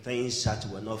Things that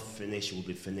were not finished will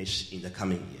be finished in the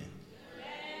coming year.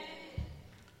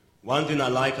 One thing I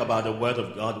like about the Word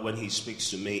of God when He speaks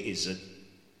to me is that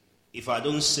if I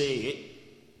don't say it,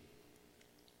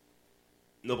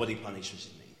 nobody punishes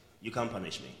me. You can't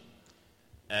punish me.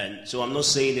 And so I'm not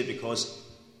saying it because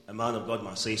a man of God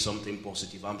must say something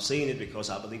positive. I'm saying it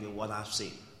because I believe in what I've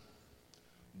seen.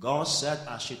 God said,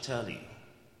 I should tell you,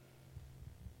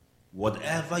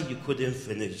 whatever you couldn't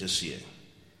finish this year,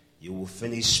 you will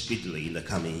finish speedily in the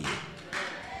coming year.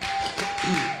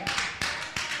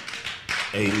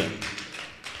 Amen.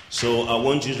 So I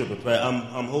want you to prepare.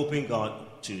 I'm hoping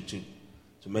God to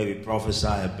maybe prophesy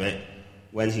a bit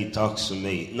when He talks to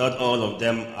me. Not all of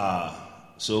them are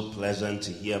so pleasant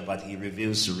to hear, but He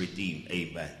reveals to redeem.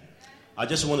 Amen. I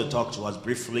just want to talk to us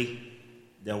briefly.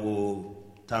 Then we'll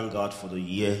thank God for the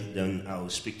year. Then I'll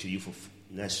speak to you for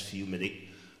the next few minutes.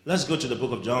 Let's go to the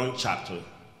book of John chapter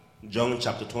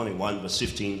 21, verse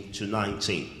 15 to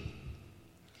 19.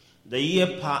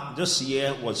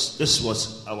 This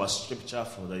was our scripture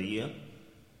for the year.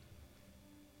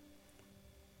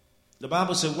 The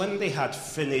Bible said, when they had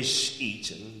finished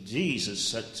eating, Jesus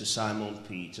said to Simon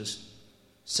Peter,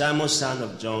 Simon, son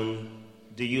of John,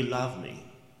 do you love me?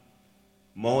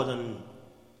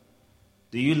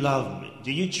 Do you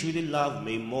truly love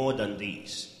me more than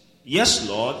these? Yes,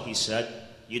 Lord, he said,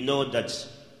 you know that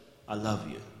I love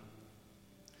you.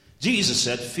 Jesus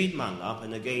said, feed my love.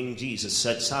 And again, Jesus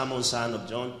said, Simon, son of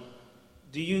John,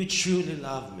 do you truly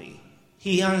love me?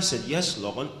 He answered, yes,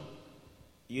 Lord,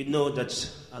 you know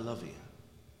that I love you.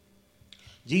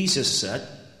 Jesus said,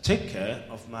 take care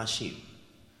of my sheep.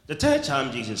 The third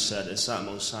time Jesus said,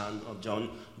 Simon, son of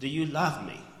John, do you love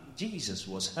me? Jesus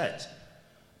was hurt.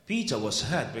 Peter was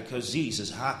hurt because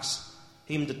Jesus asked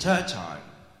him the third time,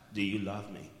 do you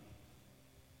love me?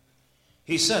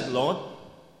 He said, Lord,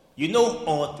 you know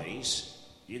all things.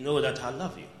 You know that I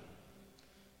love you.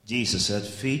 Jesus said,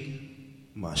 feed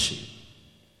my sheep.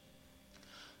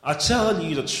 I tell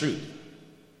you the truth.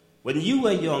 When you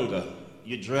were younger,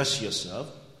 you dressed yourself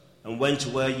and went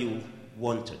where you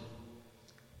wanted.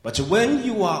 But when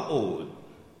you are old,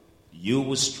 you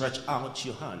will stretch out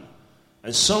your hand,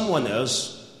 and someone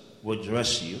else will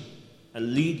dress you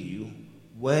and lead you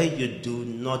where you do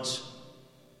not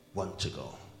want to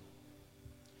go.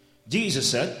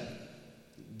 Jesus said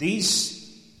this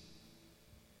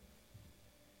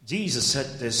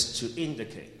to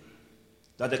indicate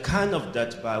that the kind of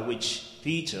death by which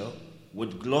Peter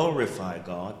would glorify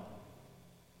God.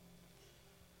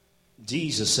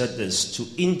 Jesus said this to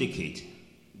indicate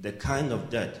the kind of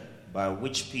death by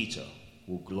which Peter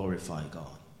will glorify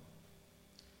God.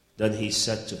 Then he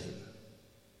said to him,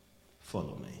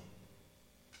 follow me.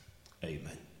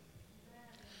 Amen.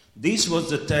 This was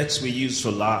the text we used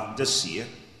for this year.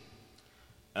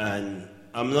 And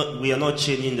we are not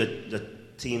changing the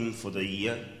theme for the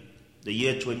year. The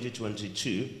year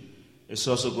 2022 is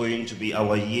also going to be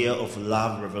our year of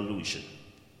love revolution.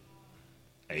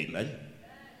 Amen.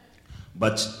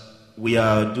 But we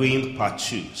are doing part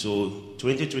 2. So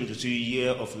 2022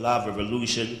 year of love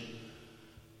revolution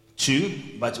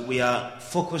 2. But we are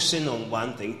focusing on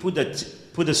one thing. Put it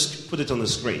on the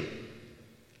screen.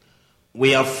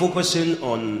 We are focusing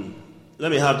on,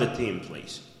 let me have the theme,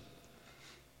 please.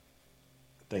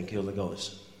 Thank you, Holy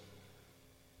Ghost.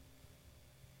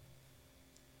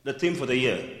 The theme for the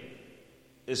year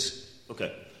is,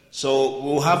 okay. So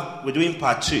we're doing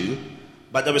part 2,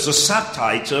 but there is a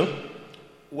subtitle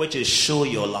which is Show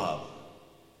Your Love.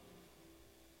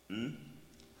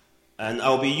 And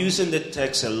I'll be using the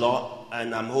text a lot,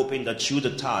 and I'm hoping that through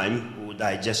the time we will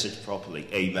digest it properly.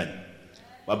 Amen.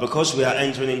 But because we are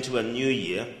entering into a new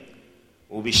year,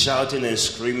 we'll be shouting and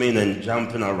screaming and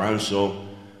jumping around. So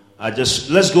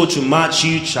let's go to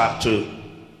Matthew chapter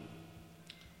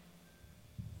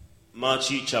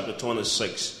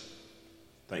 26.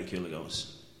 Thank you, Holy Ghost.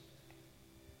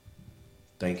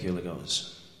 Thank you, Holy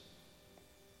Ghost.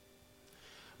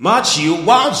 Matthew,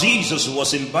 while Jesus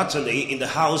was in Bethany in the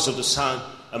house of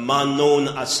a man known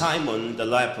as Simon the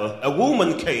leper, a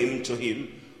woman came to him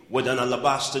with an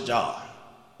alabaster jar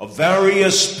of very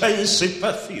expensive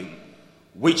perfume,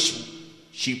 which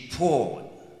she poured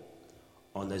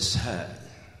on his head.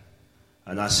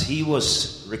 And as he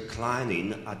was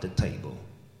reclining at the table,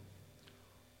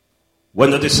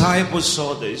 when the disciples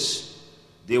saw this,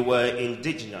 they were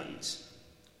indignant.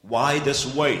 Why this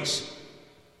waste?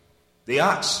 They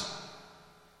asked.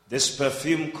 This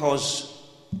perfume could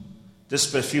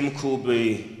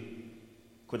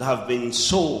have been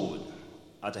sold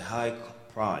at a high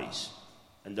price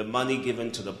and the money given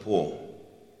to the poor.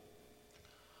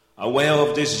 Aware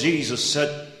of this, Jesus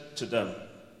said to them,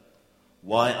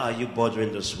 Why are you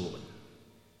bothering this woman?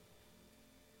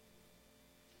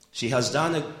 She has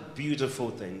done a beautiful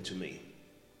thing to me.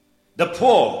 The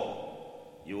poor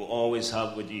you will always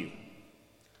have with you,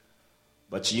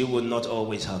 but you will not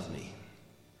always have me.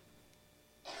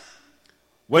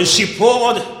 When she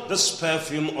poured this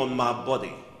perfume on my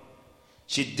body,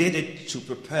 she did it to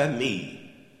prepare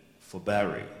me for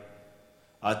burial.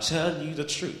 I tell you the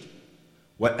truth,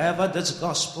 wherever this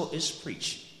gospel is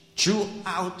preached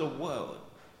throughout the world,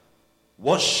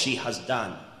 what she has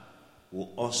done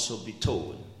will also be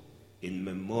told in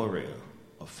memorial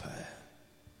of her.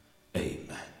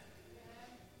 Amen.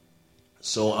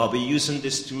 So I'll be using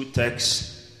these two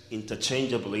texts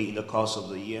interchangeably in the course of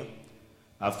the year.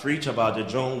 I've preached about the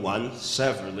John 1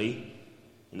 severally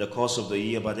in the course of the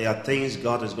year, but there are things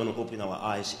God is going to open our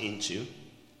eyes into.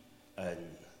 And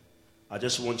I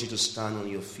just want you to stand on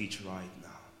your feet right now.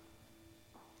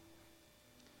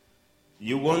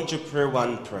 You want to pray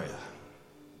one prayer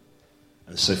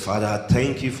and say, Father, I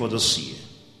thank you for this year.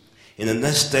 In the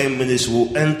next 10 minutes,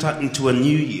 we'll enter into a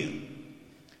new year.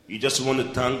 You just want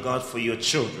to thank God for your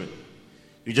children.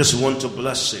 You just want to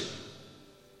bless Him.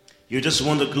 You just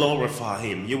want to glorify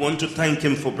Him. You want to thank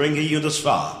Him for bringing you this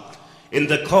far. In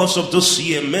the course of this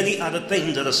year, many other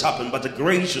things that has happened, but the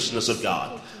graciousness of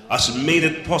God has made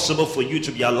it possible for you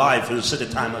to be alive in such a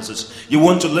time as this. You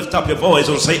want to lift up your voice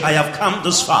and say, I have come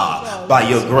this far by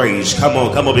your grace. Come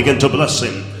on, begin to bless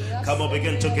Him. Come on,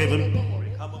 begin to give Him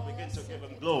glory. Come on, begin to give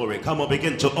Him glory. Come on,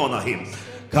 begin to honor Him.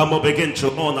 Come on, begin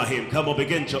to honor Him. Come on,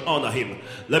 begin to honor Him.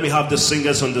 Let me have the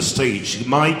singers on the stage.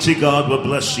 Mighty God, we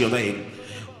bless your name.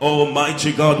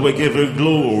 Almighty God, we give you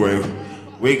glory.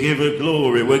 We give you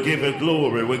glory. We give you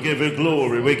glory. We give you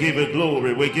glory. We give you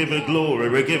glory. We give you glory.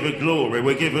 We give you glory.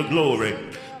 We give you glory.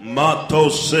 Mato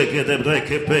sege de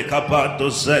breke peka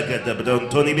pato sege de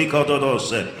brontoni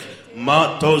bikodose.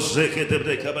 Mato sege de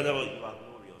breke ba.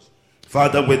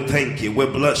 Father, we thank you. We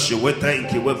bless you. We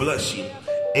thank you. We bless you.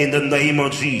 In the name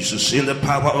of Jesus, in the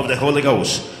power of the Holy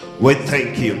Ghost, we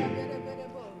thank you.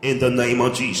 In the name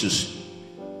of Jesus.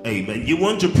 Amen. You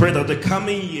want to pray that the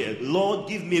coming year, Lord,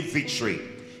 give me victory,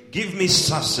 give me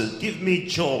success, give me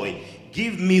joy,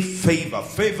 give me favor.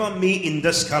 Favor me in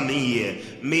this coming year.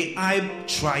 May I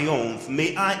triumph.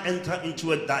 May I enter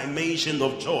into a dimension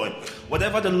of joy.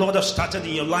 Whatever the Lord has started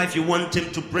in your life, you want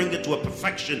Him to bring it to a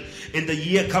perfection in the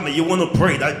year coming. You want to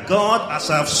pray that, God,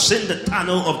 as I have seen the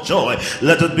tunnel of joy,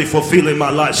 let it be fulfilled in my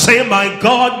life. Say, my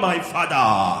God, my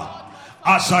Father,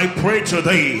 as I pray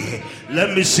today,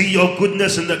 let me see your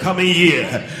goodness in the coming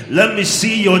year. Let me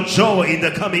see your joy in the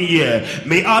coming year.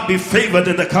 May I be favored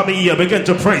in the coming year. Begin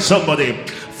to pray, somebody.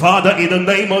 Father, in the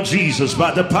name of Jesus, by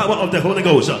the power of the Holy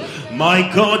Ghost, my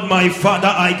God, my Father,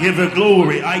 I give you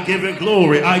glory. I give you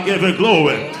glory. I give you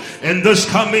glory. In this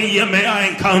coming year, may I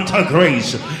encounter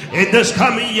grace. In this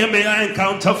coming year, may I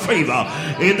encounter favor.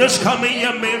 In this coming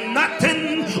year, may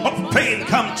nothing of pain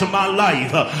come to my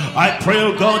life. I pray,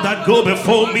 oh God, that go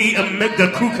before me and make the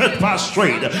crooked path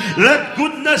straight. Let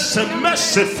goodness and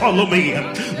mercy follow me.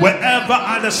 Wherever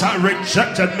others are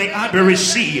rejected, may I be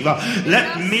received.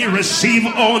 Let me receive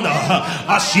honor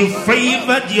as you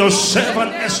favored your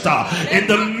servant Esther in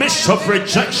the midst of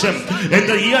rejection. In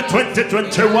the year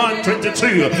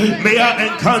 2021-22, may I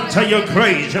encounter your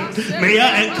grace. May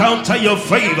I encounter your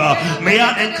favor. May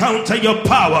I encounter your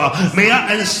power. May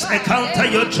I encounter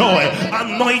your joy.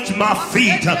 Anoint my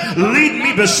feet. Lead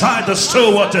me beside the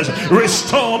still waters.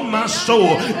 Restore my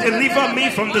soul. Deliver me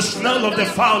from the snare of the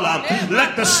fowler.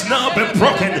 Let the snare be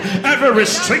broken. Every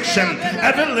restriction,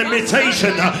 every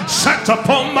limitation set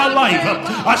upon my life.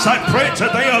 As I pray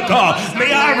today, oh God,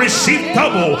 may I receive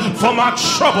double for my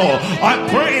trouble. I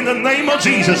pray in the name of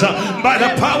Jesus, by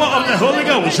the power of the Holy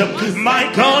Ghost, my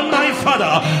God, my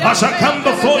Father, as I come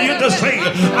before you this day,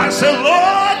 I say,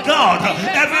 Lord God,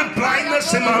 every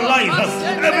blindness in my life,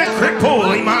 every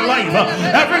cripple in my life,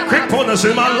 every crippleness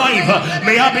in my life,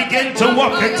 may I begin to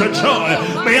walk into joy.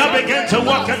 May I begin to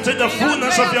walk into the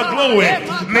fullness of your glory.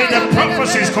 May the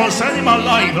prophecies concerning my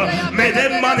life, may they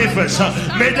manifest.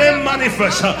 May they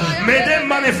manifest. May they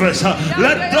manifest.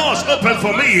 Let doors open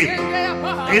for me.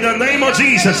 In the name of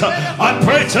Jesus, I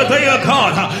pray today, oh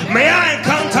God, may I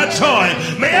encounter joy.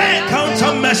 May I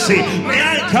encounter mercy. May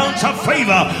I encounter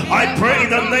favor. I pray in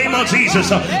the name of Jesus,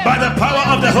 by the power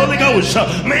of the Holy Ghost,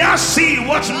 may I see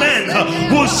what men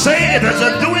who say it is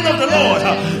the doing of the Lord.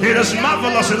 It is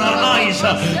marvelous in our eyes.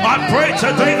 I pray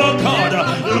today, oh God,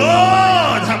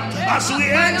 Lord, as as we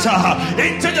enter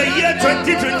into the year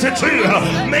 2022,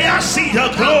 may I see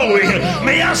your glory,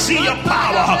 may I see your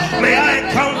power, may I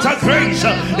encounter grace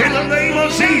in the name of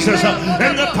Jesus,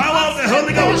 in the power of the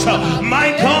Holy Ghost.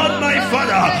 My God, my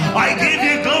Father, I give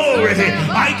you glory,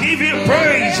 I give you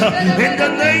praise in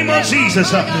the name of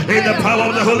Jesus, in the power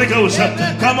of the Holy Ghost.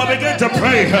 Come on, begin to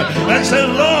pray and say,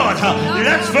 Lord,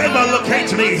 let favor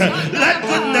locate me, let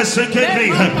goodness locate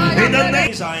me in the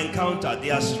name. I encountered,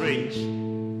 they are strange.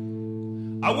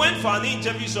 I went for an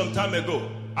interview some time ago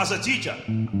as a teacher.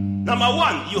 Number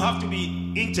one, you have to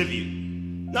be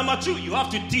interviewed. Number two, you have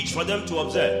to teach for them to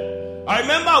observe. I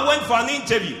remember I went for an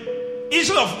interview.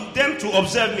 Instead of them to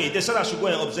observe me, they said I should go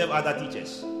and observe other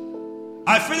teachers.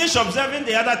 I finished observing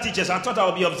the other teachers. I thought I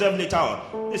would be observed later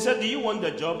on. They said, do you want the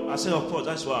job? I said, of course,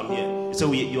 that's why I'm here. They said,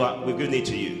 we're giving it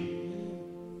to you.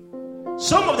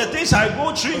 Some of the things I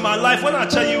go through in my life, when I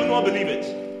tell you, you will not believe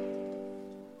it.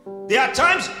 There are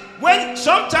times when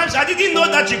sometimes I didn't know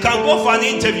that you can go for an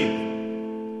interview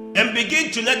and begin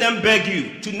to let them beg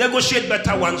you to negotiate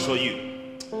better ones for you.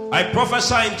 I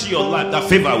prophesy into your life that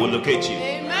favor will locate you.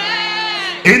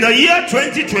 Amen. In the year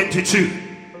 2022,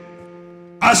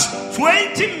 as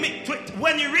 20,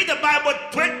 when you read the Bible,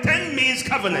 10 means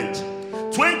covenant,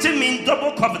 20 means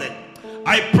double covenant.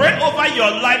 I pray over your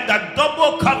life that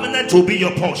double covenant will be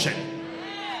your portion.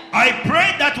 I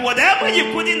pray that whatever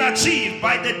you couldn't achieve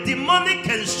by the demonic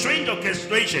constraint or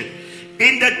castration,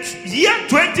 in the year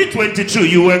 2022,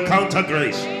 you will encounter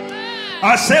grace.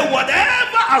 I say,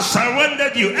 whatever has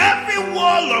surrounded you, every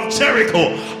wall of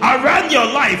Jericho around your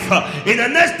life, in the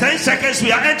next 10 seconds,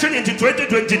 we are entering into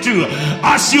 2022.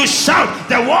 As you shout,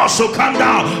 the walls will come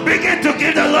down. Begin to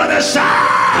give the Lord a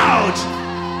shout.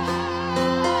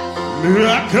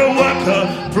 Miracle worker,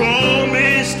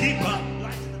 promise keeper,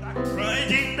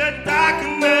 right in the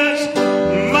darkness,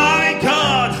 my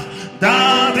God,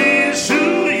 that is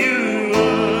who you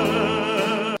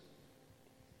are.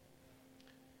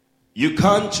 You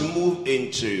can't move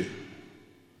into.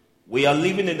 We are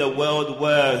living in a world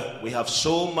where we have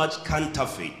so much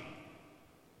counterfeit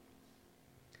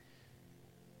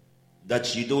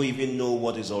that you don't even know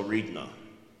what is original.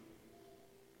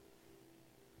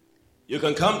 You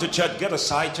can come to church, get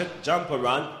excited, jump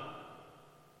around.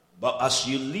 But as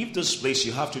you leave this place,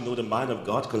 you have to know the mind of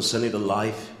God concerning the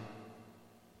life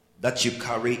that you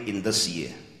carry in this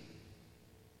year.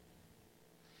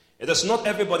 It is not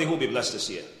everybody who will be blessed this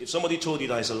year. If somebody told you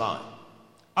that, is a lie.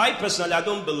 I personally, I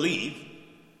don't believe,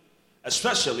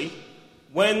 especially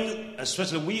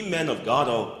we men of God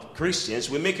or Christians,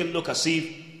 we make it look as if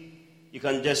you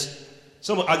can just.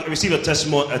 I received a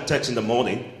text in the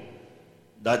morning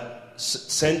that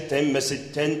send 10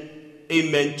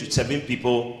 amen to 7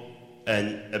 people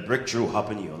and a breakthrough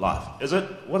happen in your life. Is it?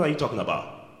 What are you talking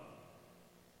about?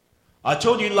 I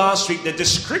told you last week the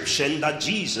description that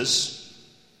Jesus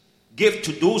gave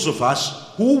to those of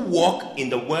us who walk in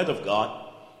the Word of God,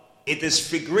 it is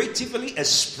figuratively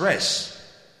expressed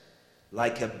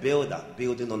like a builder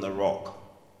building on a rock.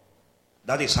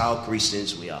 That is how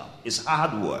Christians we are. It's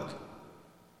hard work.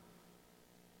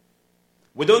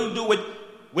 We don't do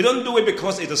it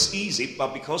because it is easy,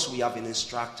 but because we have been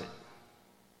instructed.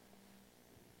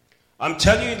 I'm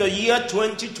telling you, the year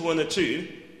 2022,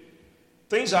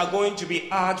 things are going to be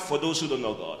hard for those who don't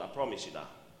know God. I promise you that.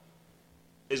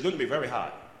 It's going to be very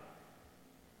hard.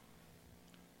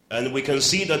 And we can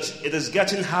see that it is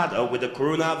getting harder with the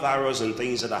coronavirus and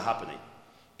things that are happening.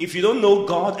 If you don't know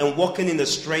God and walking in the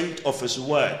strength of His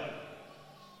Word,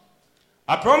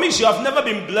 I promise you, I've never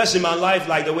been blessed in my life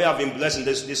like the way I've been blessed in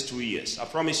these 2 years. I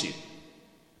promise you.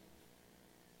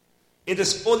 It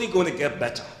is only going to get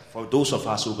better for those of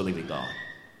us who believe in God.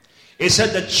 It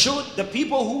said the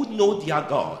people who know their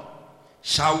God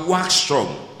shall wax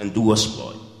strong and do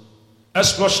exploit.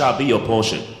 Exploit shall be your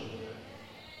portion.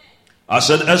 I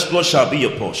said exploit shall be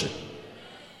your portion.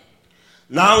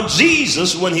 Now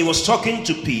Jesus, when he was talking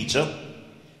to Peter,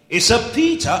 he said,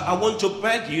 Peter, I want to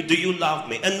beg you, do you love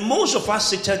me? And most of us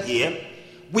seated here,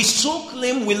 we so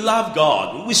claim we love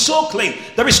God. We so claim.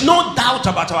 There is no doubt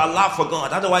about our love for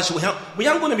God. Otherwise, we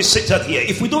aren't going to be seated here.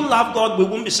 If we don't love God, we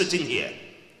won't be sitting here.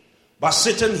 But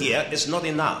sitting here is not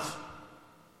enough.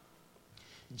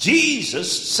 Jesus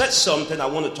said something I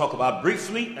want to talk about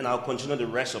briefly, and I'll continue the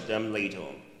rest of them later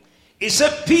on. He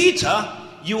said, Peter,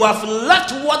 you have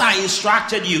left what I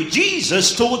instructed you.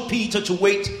 Jesus told Peter to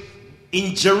wait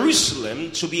in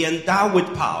Jerusalem to be endowed with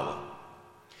power.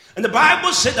 And the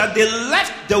Bible said that they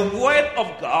left the word of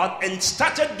God and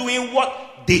started doing what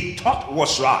they thought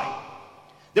was right.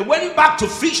 They went back to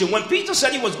fishing. When Peter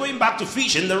said he was going back to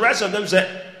fishing, the rest of them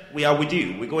said, we are with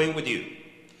you. We're going with you.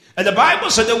 And the Bible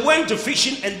said they went to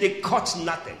fishing and they caught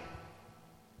nothing.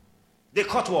 They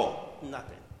caught what?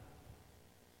 Nothing.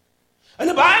 And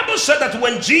the Bible said that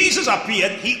when Jesus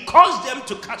appeared, he caused them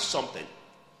to catch something.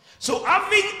 So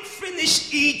having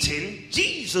finished eating,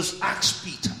 Jesus asked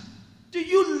Peter, do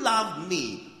you love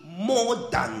me more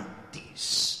than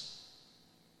this?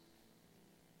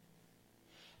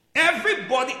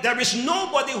 Everybody, there is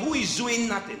nobody who is doing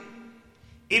nothing.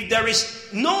 If there is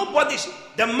nobody,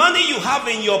 the money you have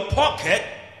in your pocket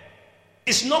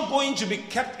is not going to be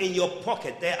kept in your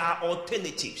pocket. There are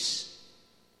alternatives.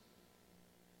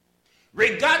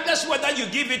 Regardless whether you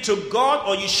give it to God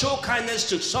or you show kindness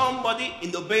to somebody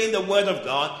in obeying the word of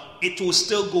God, it will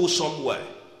still go somewhere.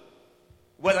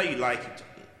 Whether you like it.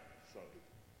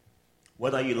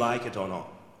 Whether you like it or not.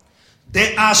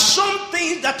 There are some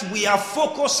things that we are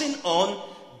focusing on.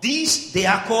 These, they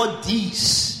are called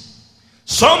these.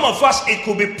 Some of us, it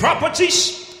could be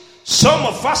properties. Some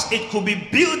of us, it could be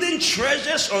building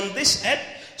treasures on this earth.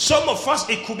 Some of us,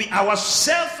 it could be our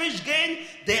selfish gain.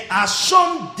 There are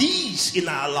some these in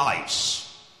our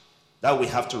lives that we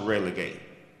have to relegate.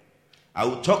 I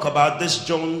will talk about this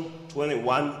John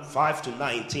 21, 5 to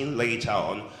 19 later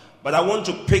on. But I want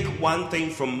to pick one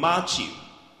thing from Matthew.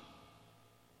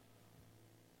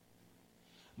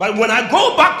 But when I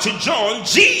go back to John,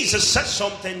 Jesus said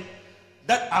something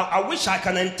that I wish I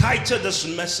can entitle this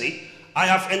message. I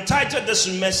have entitled this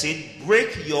message,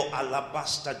 Break Your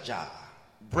Alabaster Jar.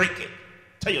 Break it.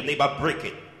 Tell your neighbor, break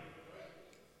it.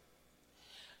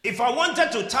 If I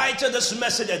wanted to title this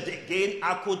message again,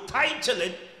 I could title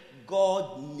it,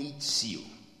 God Needs You.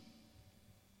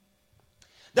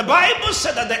 The Bible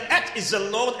said that the earth is the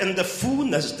Lord and the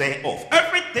fullness thereof.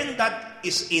 Everything that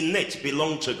is in it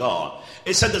belongs to God.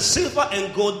 It said the silver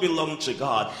and gold belong to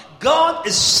God. God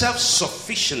is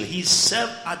self-sufficient. He's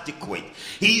self-adequate.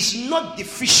 He's not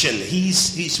deficient.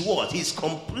 He's what? He's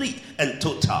complete and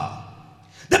total.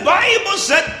 The Bible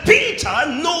said Peter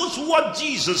knows what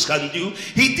Jesus can do.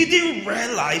 He didn't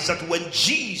realize that when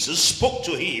Jesus spoke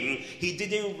to him, he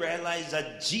didn't realize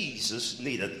that Jesus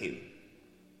needed him.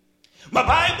 My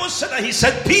Bible said that he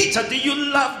said, Peter, do you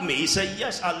love me? He said,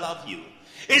 yes, I love you.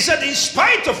 He said, in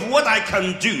spite of what I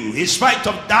can do, in spite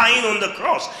of dying on the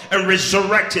cross and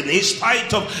resurrecting, in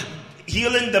spite of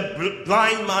healing the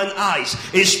blind man's eyes,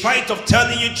 in spite of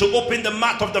telling you to open the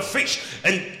mouth of the fish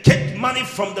and get money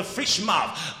from the fish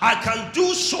mouth, I can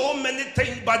do so many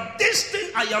things. But this thing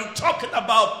I am talking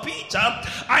about, Peter,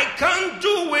 I can't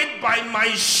do it by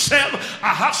myself. I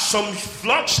have some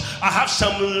flocks, I have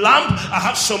some lamb, I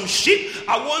have some sheep.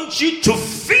 I want you to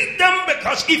feed them,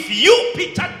 because if you,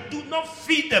 Peter, do not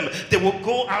feed them, they will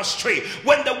go astray.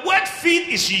 When the word feed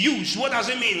is used, what does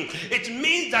it mean? It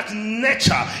means that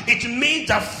nurture. It means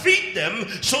that feed them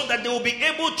so that they will be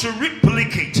able to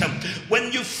replicate them.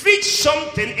 When you feed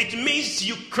something, it means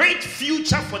you create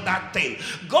future for that thing.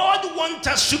 God wants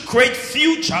us to create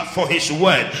future for his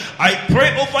word. I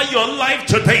pray over your life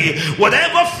today,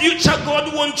 whatever future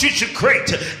God wants you to create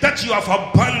that you have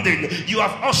abandoned, you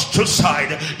have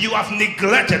ostracized, you have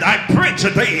neglected, I pray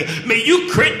today, may you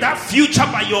create that future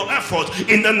by your effort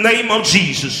in the name of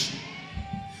Jesus.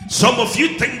 Some of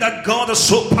you think that God is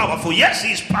so powerful. Yes,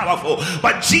 he's powerful.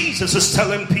 But Jesus is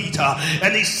telling Peter,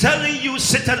 and he's telling you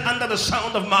sitting under the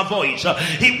sound of my voice,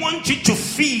 he wants you to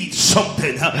feed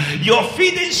something. Your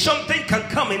feeding something can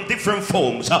come in different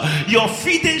forms. Your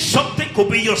feeding something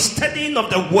could be your studying of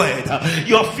the word.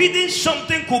 Your feeding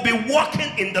something could be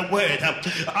walking in the word.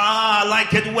 I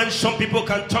like it when some people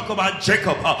can talk about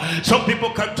Jacob. Some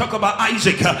people can talk about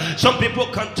Isaac. Some people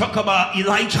can talk about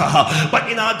Elijah. But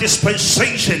in our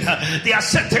dispensation, there are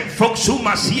certain folks who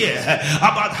must hear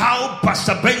about how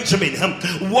Pastor Benjamin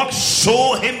walked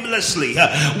so aimlessly,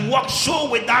 walked so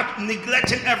without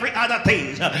neglecting every other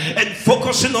thing and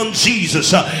focusing on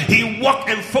Jesus. He walked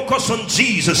and focused on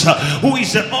Jesus, who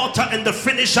is the author and the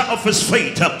finisher of his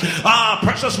faith.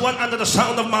 Precious one, under the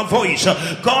sound of my voice,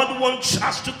 God wants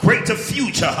us to create a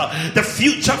future, the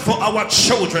future for our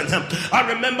children. I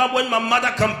remember when my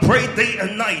mother can pray day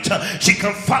and night, she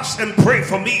can fast and pray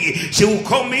for me. She will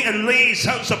call me and lay his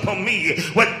hands upon me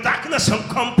when darkness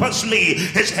encompassed me.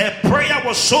 Her prayer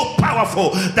was so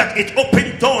powerful that it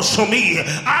opened doors for me.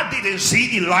 I didn't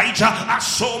see Elijah, I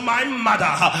saw my mother.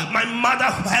 My mother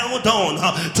held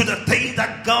on to the thing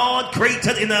that God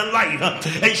created in her life,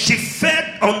 and she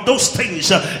fed on those things,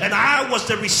 and I was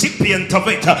the recipient of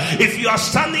it. If you are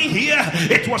standing here,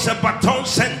 it was a baton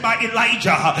sent by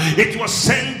Elijah, it was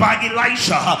sent by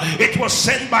Elisha, it was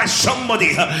sent by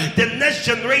somebody. The next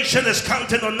generation is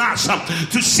counting waiting on us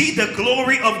to see the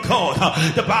glory of God.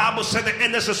 The Bible said the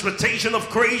endless expectation of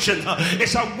creation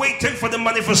is waiting for the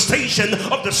manifestation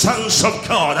of the sons of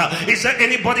God. Is there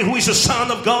anybody who is a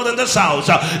son of God in this house?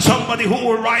 Somebody who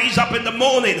will rise up in the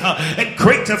morning and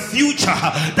create a future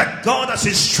that God has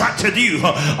instructed you.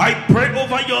 I pray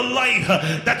over your life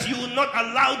that you will not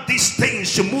allow these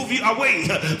things to move you away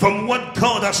from what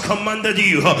God has commanded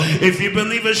you. If you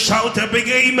believe it, shout a big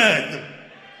amen.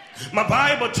 My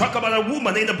Bible talk about a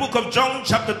woman in the book of John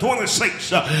chapter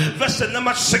 26 verse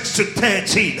number 6 to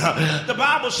 13. The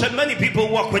Bible said many people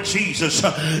walk with Jesus.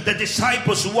 The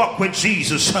disciples walk with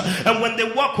Jesus, and when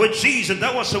they walk with Jesus,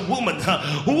 there was a woman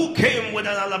who came with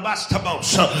an alabaster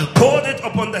box, poured it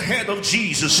upon the head of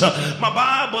Jesus. My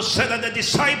Bible said that the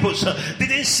disciples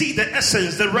didn't see the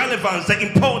essence, the relevance, the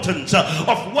importance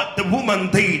of what the woman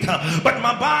did, but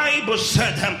my Bible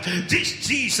said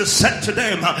Jesus said to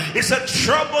them, he said,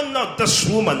 trouble not this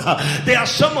woman. There are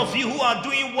some of you who are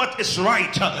doing what is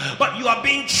right, but you are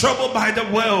being troubled by the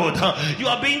world. You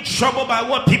are being troubled by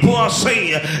what people are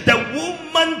saying. The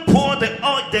woman poured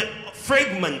the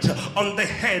fragment on the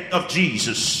head of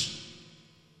Jesus.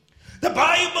 The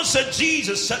Bible said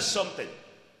Jesus said something.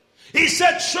 He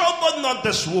said, trouble not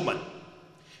this woman.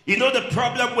 You know the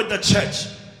problem with the church?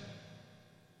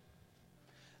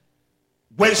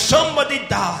 When somebody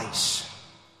dies,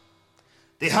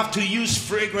 they have to use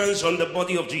fragrance on the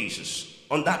body of Jesus,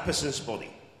 on that person's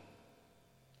body.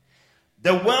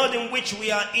 The world in which we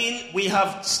are in, we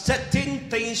have certain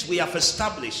things we have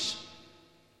established.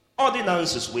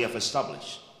 Ordinances we have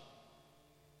established.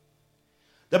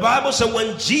 The Bible said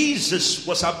when Jesus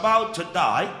was about to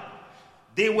die,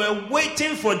 they were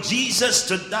waiting for Jesus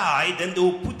to die, then they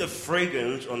will put the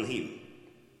fragrance on him.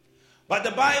 But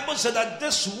the Bible said that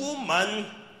this woman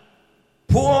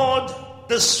poured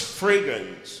this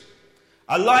fragrance.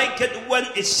 I like it when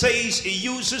it says, it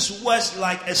uses words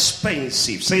like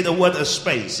expensive. Say the word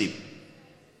expensive.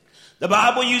 The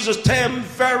Bible uses the term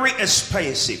very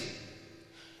expensive.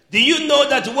 Do you know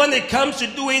that when it comes to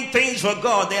doing things for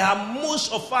God, there are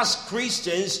most of us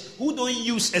Christians who don't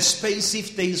use expensive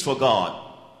things for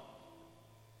God?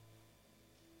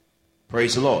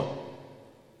 Praise the Lord.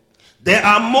 There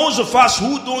are most of us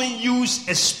who don't use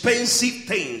expensive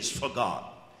things for God.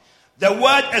 The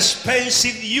word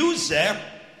expensive used there,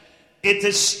 it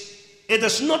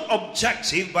is not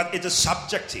objective, but it is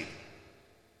subjective.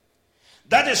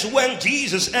 That is when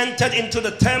Jesus entered into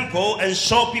the temple and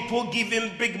saw people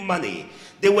giving big money.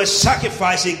 They were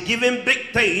sacrificing, giving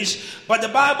big things. But the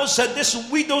Bible said this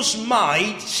widow's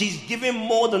mite, she's giving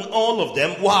more than all of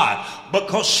them. Why?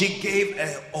 Because she gave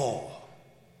her all.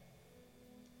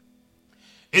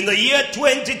 In the year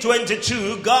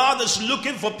 2022, God is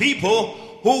looking for people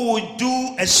who would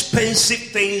do expensive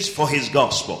things for his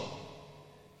gospel.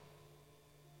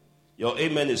 Your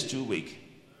amen is too weak.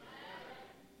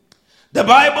 The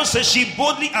Bible says she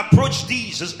boldly approached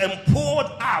Jesus and poured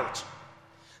out.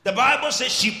 The Bible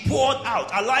says she poured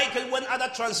out. I like it when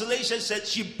other translations said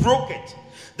she broke it.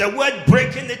 The word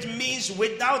breaking it means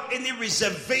without any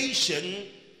reservation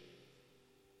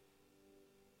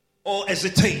or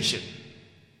hesitation.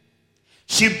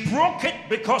 She broke it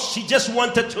because she just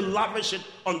wanted to lavish it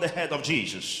on the head of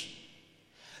Jesus.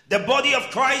 The body of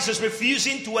Christ is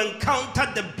refusing to encounter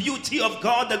the beauty of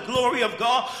God, the glory of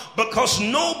God, because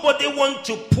nobody wants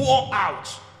to pour out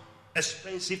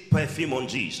expensive perfume on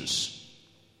Jesus.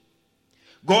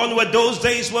 Gone were those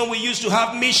days when we used to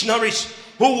have missionaries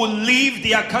who would leave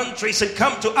their countries and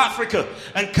come to Africa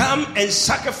and come and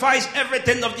sacrifice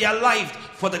everything of their life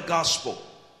for the gospel.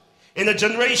 In a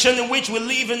generation in which we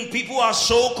live in, people are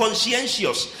so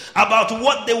conscientious about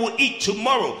what they will eat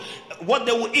tomorrow. What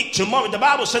they will eat tomorrow. The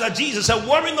Bible said that Jesus said,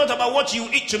 worry not about what you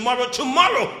eat tomorrow.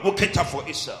 Tomorrow will cater for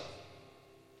itself.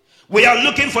 We are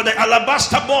looking for the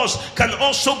alabaster box can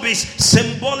also be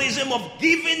symbolism of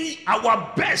giving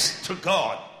our best to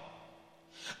God.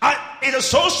 And it is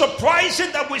so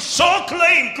surprising that we so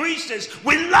claim, Christians,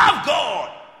 we love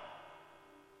God.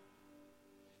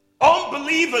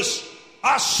 Unbelievers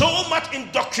are so much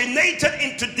indoctrinated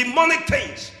into demonic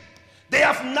things. They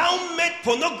have now made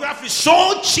pornography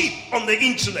so cheap on the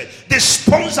internet. They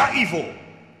sponsor evil.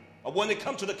 But when it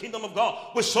comes to the kingdom of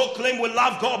God, we so claim we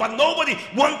love God, but nobody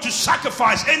wants to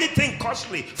sacrifice anything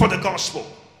costly for the gospel.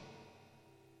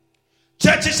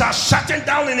 Churches are shutting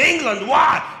down in England.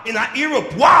 Why? In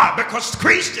Europe. Why? Because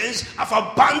Christians have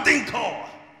abandoned God.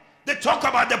 They talk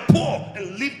about the poor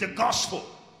and leave the gospel.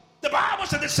 The Bible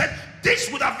said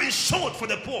this would have been sold for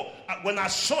the poor. When I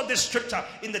saw this scripture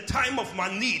in the time of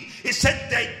my need, it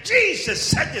said that Jesus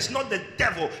said it's not the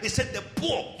devil. It said the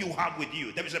poor you have with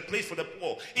you. There is a place for the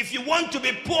poor. If you want to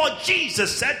be poor,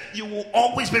 Jesus said you will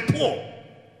always be poor.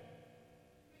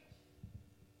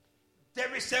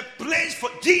 There is a place for,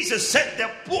 Jesus said the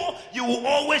poor you will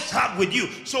always have with you.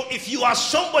 So if you are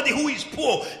somebody who is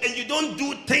poor and you don't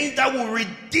do things that will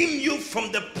redeem you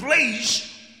from the place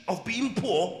of being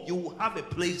poor, you will have a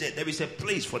place there. There is a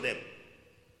place for them.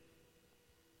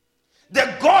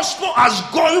 The gospel has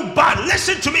gone bad.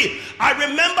 Listen to me. I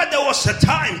remember there was a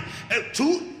time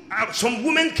some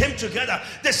women came together.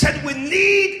 They said, we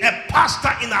need a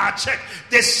pastor in our church.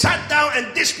 They sat down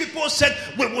and these people said,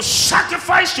 we will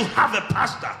sacrifice to have a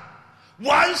pastor.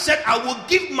 One said, I will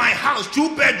give my house,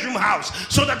 2-bedroom house,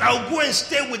 so that I will go and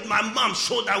stay with my mom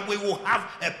so that we will have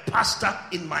a pastor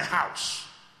in my house.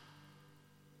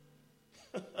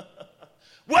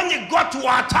 When it got to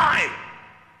our time,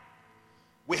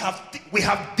 we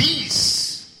have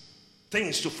these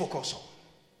things to focus on.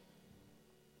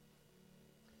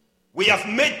 We have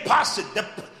made pastors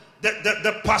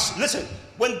the pastor. Listen,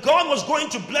 when God was going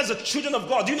to bless the children of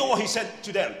God, do you know what he said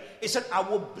to them? He said, I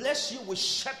will bless you with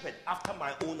shepherd after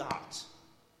my own heart.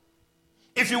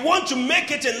 If you want to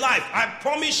make it in life, I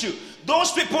promise you,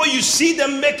 those people you see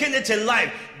them making it in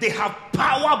life, they have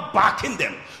power backing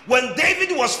them. When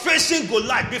David was facing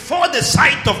Goliath, before the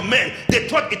sight of men, they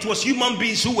thought it was human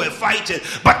beings who were fighting.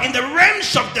 But in the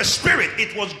realms of the spirit,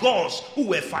 it was gods who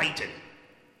were fighting.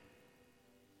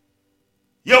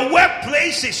 Your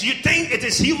workplaces, you think it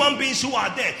is human beings who are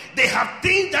there. They have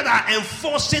things that are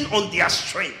enforcing on their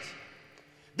strength.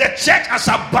 The church has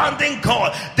abandoned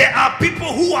God. There are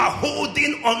people who are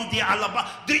holding on their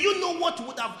alabaster. Do you know what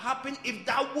would have happened if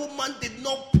that woman did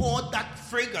not pour that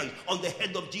fragrance on the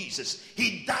head of Jesus?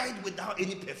 He died without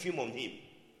any perfume on him.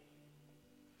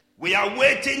 We are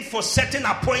waiting for certain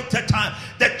appointed time.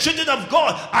 The children of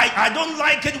God, I don't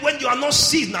like it when you are not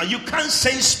seasonal. You can't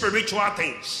sense spiritual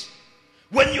things.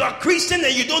 When you are Christian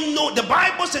and you don't know, the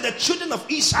Bible said the children of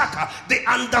Issachar, they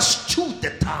understood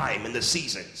the time and the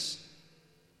seasons.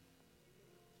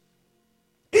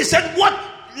 He said, what?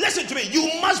 Listen to me. You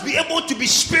must be able to be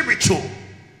spiritual.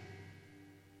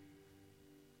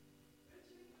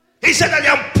 He said, I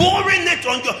am pouring it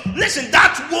on you. Listen,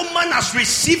 that woman has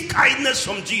received kindness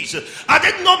from Jesus. Had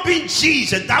it not been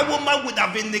Jesus, that woman would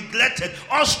have been neglected,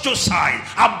 ostracized,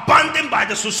 abandoned by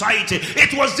the society.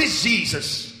 It was this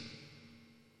Jesus.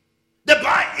 The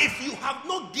Bible, if you have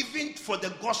not given for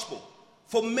the gospel,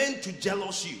 for men to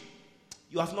jealous you,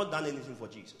 you have not done anything for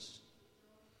Jesus.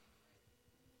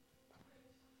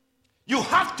 You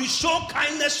have to show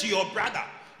kindness to your brother,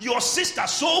 your sister,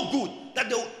 so good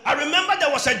that I remember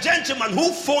there was a gentleman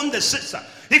who phoned the sister.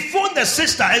 He phoned the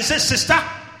sister and said, sister,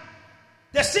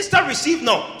 the sister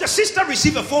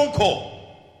received a phone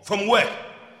call from work.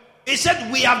 He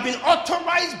said, we have been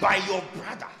authorized by your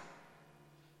brother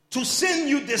to send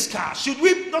you this car. Should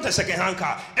we, not a second-hand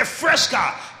car, a fresh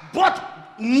car,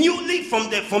 bought newly from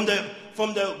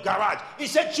the garage. He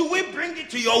said, should we bring it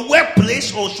to your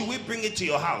workplace or should we bring it to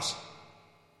your house?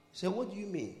 He said, what do you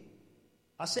mean?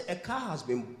 I said, a car has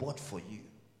been bought for you.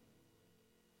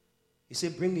 He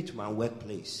said, bring it to my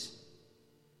workplace.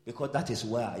 Because that is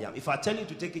where I am. If I tell you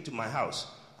to take it to my house,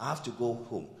 I have to go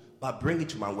home. But bring it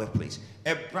to my workplace.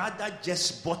 A brother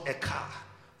just bought a car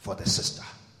for the sister.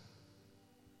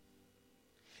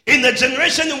 In the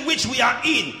generation in which we are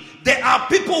in, there are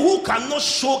people who cannot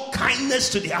show kindness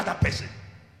to the other person.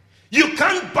 You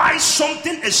can't buy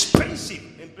something expensive.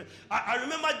 I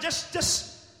remember just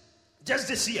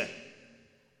this year,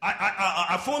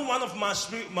 I phoned one of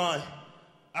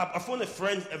I phoned a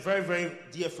friend, a very, very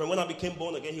dear friend. When I became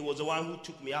born again, he was the one who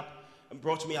took me up and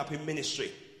brought me up in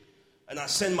ministry. And I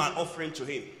sent my offering to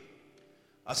him.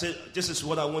 I said, this is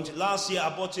what I wanted. Last year, I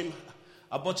bought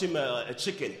him a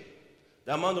chicken.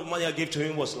 The amount of money I gave to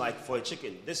him was like for a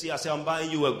chicken. This year, I said, I'm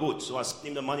buying you a goat. So I sent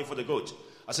him the money for the goat.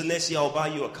 I said, next year, I'll buy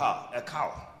you a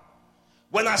cow.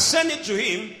 When I sent it to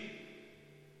him,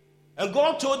 and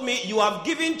God told me, you have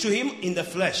given to him in the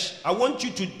flesh. I want you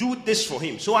to do this for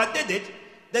him. So I did it.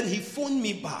 Then he phoned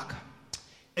me back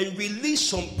and released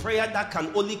some prayer that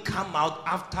can only come out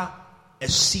after a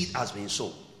seed has been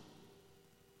sown.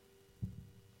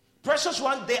 Precious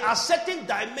one, there are certain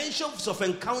dimensions of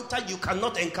encounter you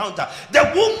cannot encounter.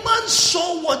 The woman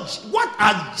saw what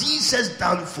has Jesus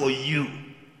done for you?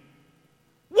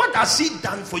 What has he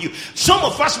done for you? Some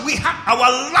of us, we have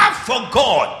our love for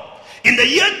God. In the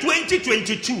year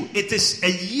 2022, it is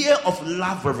a year of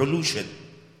love revolution.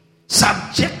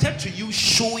 Subjected to you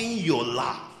showing your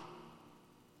love.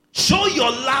 Show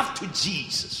your love to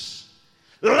Jesus.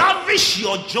 Lavish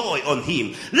your joy on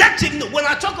him. Let him know. When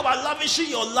I talk about lavishing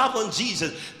your love on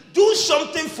Jesus, do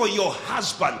something for your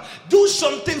husband. Do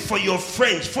something for your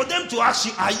friends. For them to ask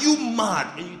you, are you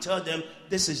mad? And you tell them,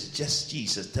 this is just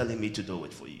Jesus telling me to do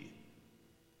it for you.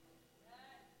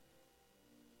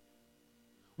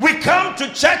 We come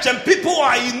to church and people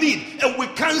are in need and we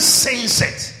can't sense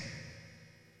it.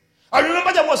 I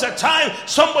remember there was a time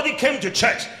somebody came to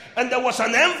church and there was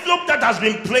an envelope that has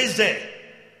been placed there.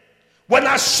 When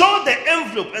I saw the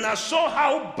envelope and I saw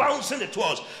how bouncing it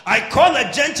was, I called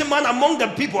a gentleman among the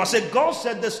people. I said, God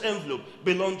said this envelope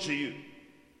belongs to you.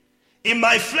 In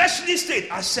my fleshly state,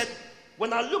 I said,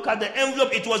 when I look at the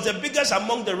envelope, it was the biggest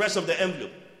among the rest of the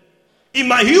envelope. In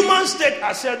my human state,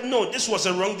 I said, no, this was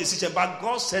a wrong decision. But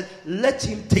God said, let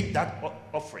him take that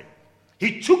offering.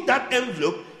 He took that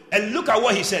envelope and look at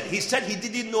what he said. He said he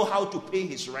didn't know how to pay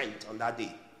his rent on that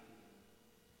day.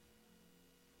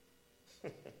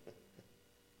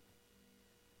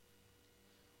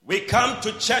 We come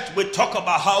to church, we talk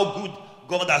about how good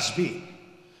God has been.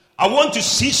 I want to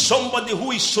see somebody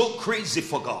who is so crazy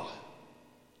for God.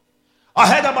 I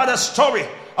heard about a story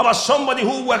about somebody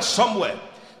who works somewhere.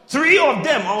 3 of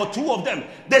them or 2 of them,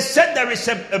 they said there is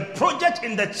a project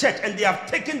in the church and they have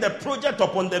taken the project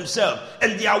upon themselves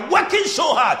and they are working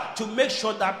so hard to make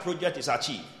sure that project is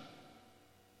achieved.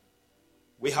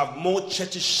 We have more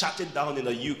churches shutting down in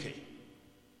the UK.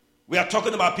 We are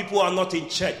talking about people who are not in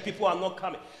church. People are not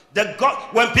coming.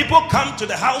 When people come to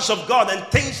the house of God and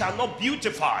things are not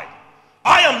beautified,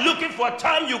 I am looking for a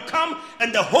time you come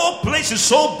and the whole place is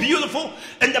so beautiful.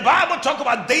 And the Bible talk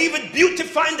about David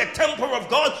beautifying the temple of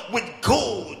God with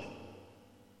gold.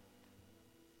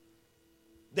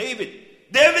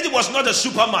 David was not a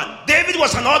superman. David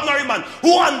was an ordinary man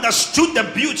who understood the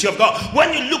beauty of God.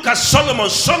 When you look at Solomon,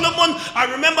 I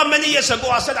remember many years ago,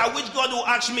 I said, I wish God would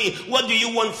ask me, what do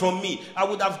you want from me? I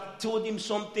would have told him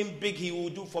something big he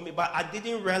would do for me. But I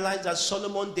didn't realize that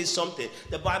Solomon did something.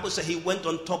 The Bible said he went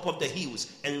on top of the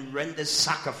hills and rendered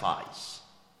sacrifice.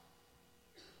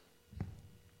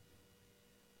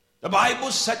 The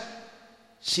Bible said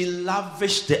she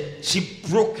lavished it. She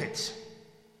broke it.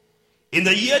 In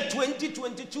the year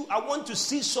 2022, I want to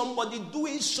see somebody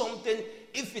doing something.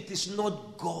 If it is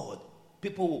not God,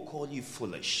 people will call you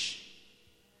foolish.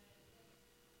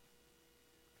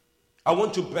 I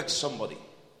want to beg somebody.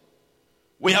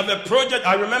 We have a project.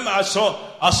 I remember I saw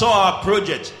our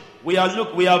project. We are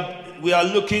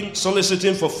looking,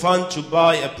 soliciting for funds to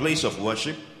buy a place of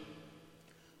worship.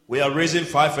 We are raising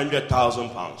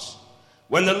 £500,000.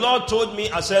 When the Lord told me,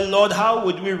 I said, Lord, how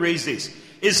would we raise this?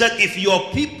 He said, if your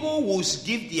people will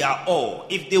give their all,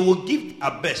 if they will give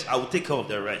their best, I will take care of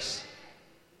the rest.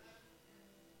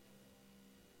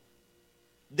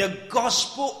 The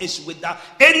gospel is without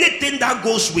anything that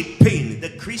goes with pain.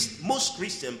 Most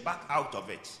Christians back out of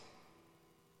it.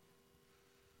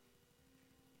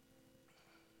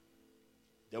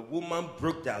 The woman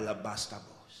broke the alabaster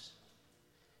box.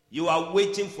 You are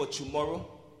waiting for tomorrow.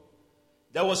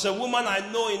 There was a woman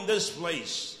I know in this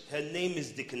place. Her name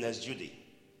is Deaconess Judy.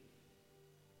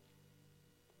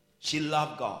 She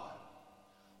loved God.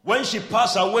 When she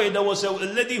passed away, there was a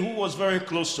lady who was very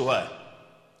close to her.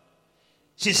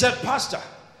 She said, Pastor,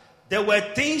 there were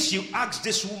things you asked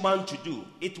this woman to do.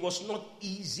 It was not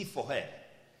easy for her,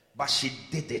 but she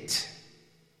did it.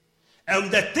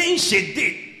 And the things she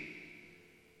did,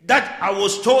 that I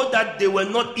was told that they were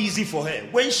not easy for her.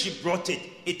 When she brought it,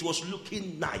 it was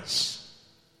looking nice.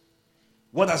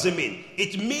 What does it mean?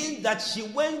 It means that she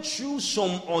went through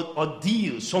some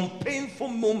ordeal, some painful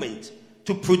moment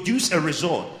to produce a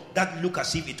result that looked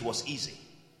as if it was easy.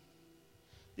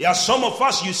 There are some of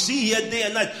us you see here day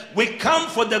and night. We come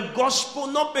for the gospel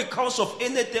not because of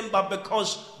anything, but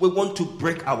because we want to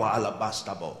break our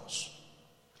alabaster box.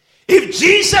 If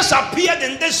Jesus appeared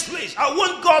in this place, I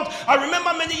want God. I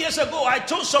remember many years ago, I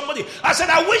told somebody, I said,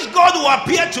 I wish God would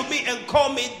appear to me and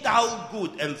call me thou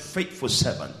good and faithful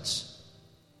servant.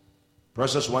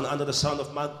 Precious one, under the sound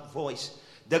of my voice,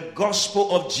 the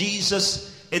gospel of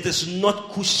Jesus, it is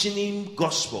not cushioning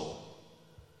gospel.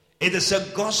 It is a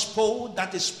gospel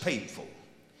that is painful.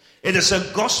 It is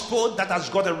a gospel that has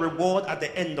got a reward at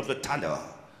the end of the tunnel.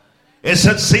 It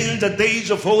said, since the days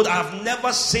of old, I have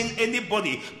never seen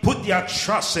anybody put their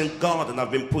trust in God and have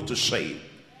been put to shame.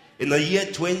 In the year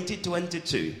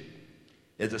 2022,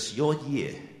 it is your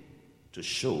year to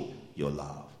show your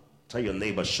love. Tell your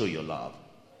neighbor, show your love.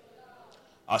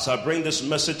 As I bring this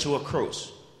message to a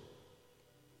close,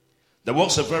 there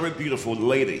was a very beautiful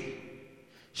lady.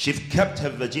 She kept her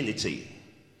virginity.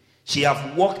 She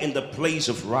have walked in the place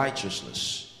of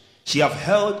righteousness. She have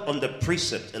held on the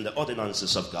precept and the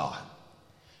ordinances of God.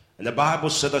 And the Bible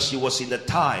said that she was in the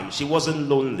time, she wasn't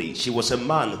lonely. She was a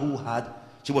woman who had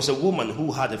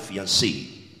a fiancé.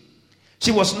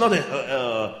 She was not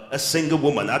a single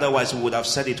woman. Otherwise, we would have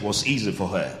said it was easy for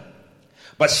her.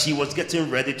 But she was getting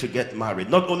ready to get married.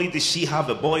 Not only did she have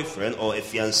a boyfriend or a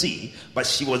fiancé, but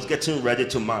she was getting ready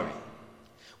to marry.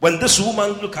 When this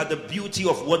woman looked at the beauty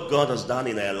of what God has done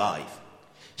in her life,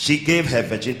 she gave her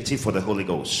virginity for the Holy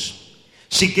Ghost.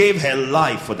 She gave her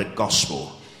life for the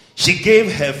gospel. She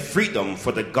gave her freedom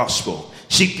for the gospel.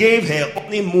 She gave her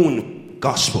honeymoon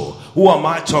gospel. Who am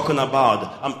I talking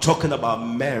about? I'm talking about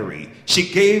Mary. She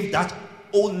gave that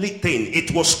only thing.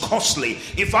 It was costly.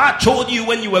 If I told you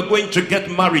when you were going to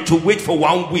get married to wait for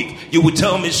 1 week, you would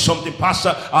tell me something,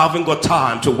 Pastor, I haven't got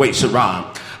time to wait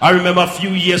around. I remember a few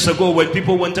years ago when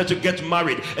people wanted to get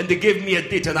married and they gave me a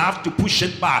date and I have to push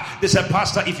it back. They said,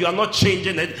 Pastor, if you are not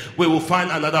changing it, we will find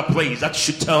another place. That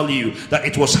should tell you that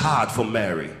it was hard for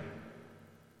Mary.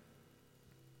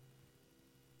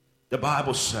 The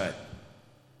Bible said,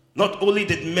 not only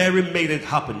did Mary make it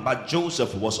happen, but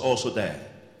Joseph was also there.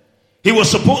 He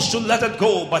was supposed to let it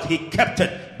go, but he kept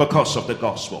it because of the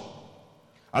gospel.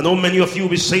 I know many of you will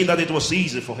be saying that it was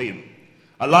easy for him.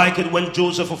 I like it when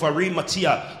Joseph of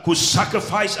Arimathea could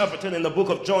sacrifice everything in the book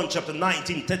of John chapter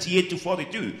 19, 38 to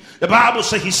 42. The Bible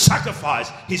says he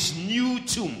sacrificed his new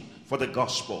tomb for the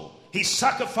gospel. He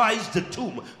sacrificed the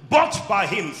tomb bought by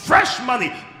him, fresh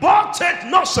money, bought it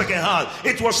not second hand.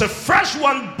 It was a fresh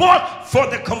one bought for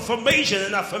the confirmation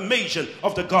and affirmation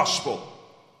of the gospel.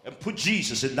 And put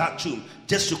Jesus in that tomb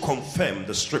just to confirm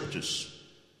the scriptures.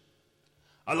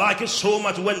 I like it so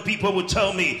much when people will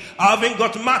tell me, I haven't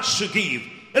got much to give.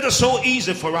 It is so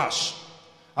easy for us.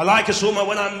 I like it so much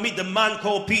when I meet the man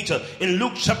called Peter in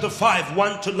Luke chapter 5,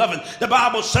 1 to 11. The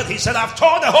Bible said, he said, I've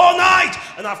toiled the whole night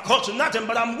and I've caught nothing,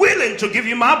 but I'm willing to give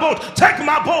you my boat. Take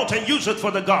my boat and use it for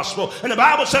the gospel. And the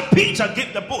Bible said, Peter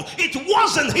gave the boat. It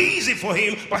wasn't easy for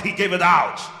him, but he gave it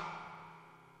out.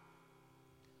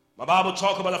 My Bible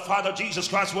talks about the Father Jesus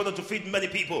Christ wanted to feed many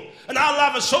people. And I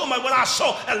love it so much when I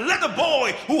saw a little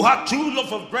boy who had 2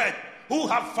 loaves of bread, who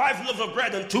had 5 loaves of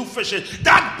bread and 2 fishes.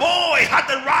 That boy had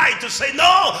the right to say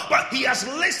no, but he has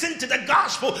listened to the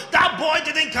gospel. That boy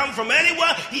didn't come from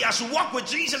anywhere. He has walked with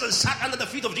Jesus and sat under the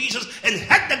feet of Jesus and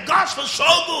heard the gospel so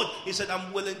good. He said,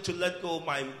 I'm willing to let go of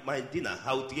my dinner.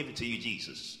 I'll give it to you,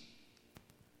 Jesus.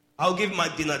 I'll give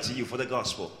my dinner to you for the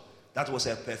gospel. That was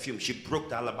her perfume. She broke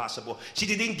the alabaster bowl. She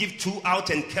didn't give 2 out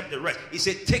and kept the rest. He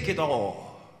said, take it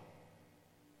all.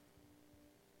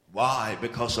 Why?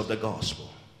 Because of the gospel.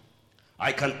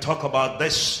 I can talk about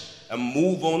this and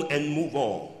move on and move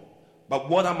on. But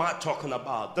what am I talking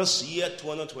about? This year,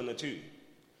 2022,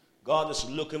 God is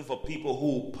looking for people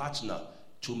who partner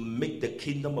to make the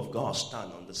kingdom of God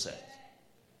stand on this earth.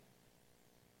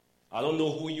 I don't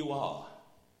know who you are,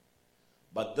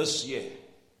 but this year,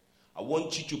 I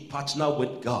want you to partner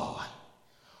with God.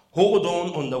 Hold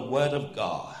on the word of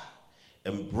God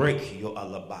and break your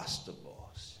alabaster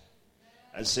box.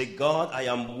 And say, God, I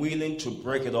am willing to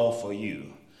break it all for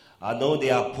you. I know they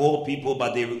are poor people,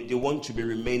 but they want to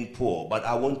remain poor. But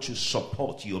I want to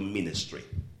support your ministry.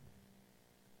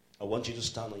 I want you to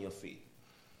stand on your feet.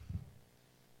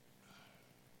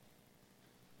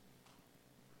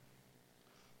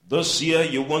 This year,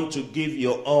 you want to give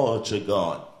your all to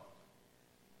God.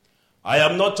 I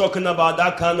am not talking about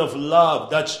that kind of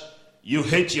love that you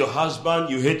hate your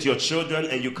husband, you hate your children,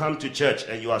 and you come to church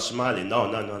and you are smiling.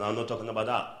 No, I'm not talking about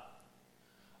that.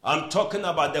 I'm talking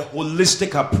about the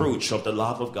holistic approach of the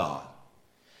love of God.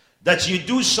 That you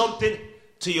do something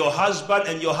to your husband,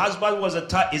 and your husband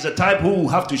is a type who will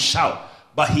have to shout,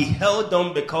 but he held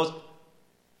on because...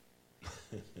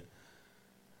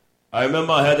 I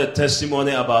remember I heard a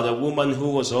testimony about a woman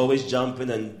who was always jumping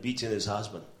and beating his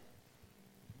husband.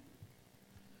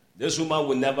 This woman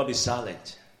will never be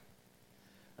silent.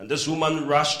 And this woman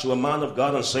rushed to a man of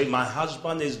God and said, my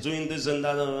husband is doing this and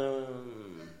that.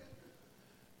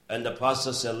 And the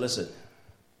pastor said, listen,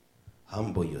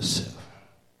 humble yourself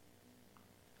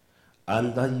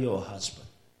under your husband,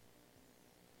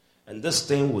 and this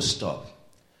thing will stop.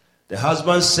 The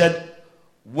husband said,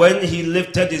 when he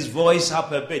lifted his voice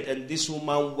up a bit, and this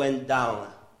woman went down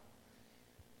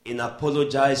in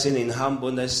apologizing, in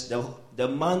humbleness, the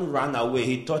man ran away.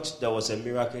 He thought there was a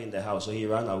miracle in the house, so he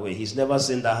ran away. He's never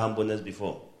seen that humbleness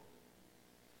before.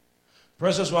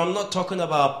 Precious one, I'm not talking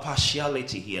about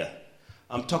partiality here.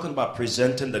 I'm talking about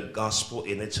presenting the gospel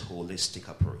in its holistic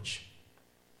approach.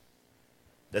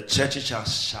 The churches are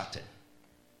shattered.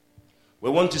 We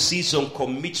want to see some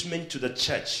commitment to the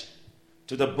church,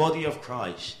 to the body of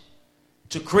Christ,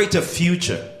 to create a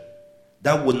future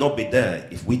that will not be there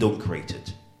if we don't create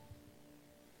it.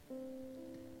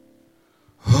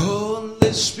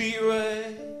 Holy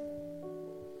Spirit,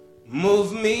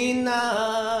 move me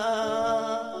now.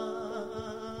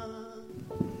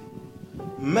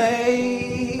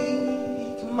 Make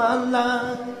my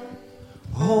life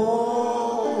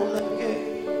whole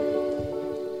again.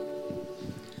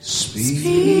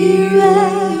 Spirit,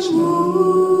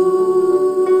 move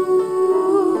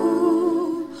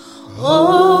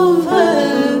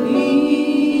over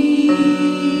me.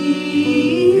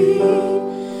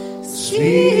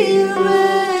 Spirit,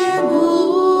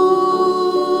 move.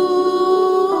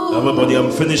 Everybody,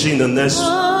 I'm finishing the next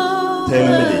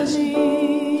 10 minutes.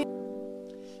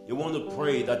 You want to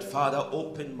pray that, Father,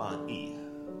 open my ear.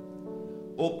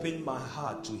 Open my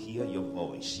heart to hear your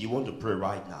voice. You want to pray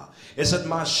right now. It said,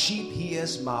 my sheep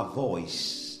hears my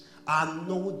voice. I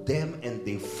know them and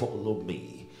they follow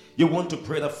me. You want to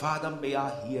pray that, Father, may I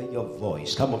hear your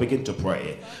voice. Come on, begin to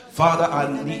pray. Father, I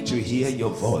need to hear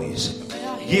your voice.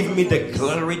 Give me the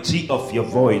clarity of your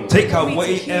voice. Take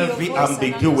away every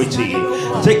ambiguity.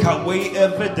 Take away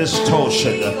every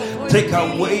distortion. Take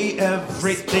away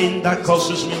everything that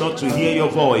causes me not to hear your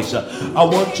voice. I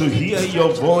want to hear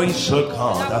your voice, oh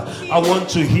God. I want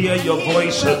to hear your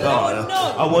voice, oh God.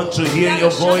 I want to hear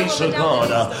your voice, oh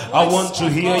God. I want to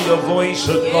hear your voice,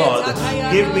 oh God.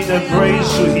 Give me the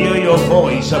grace to hear your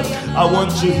voice. I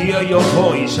want to hear your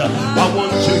voice. I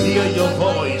want to hear your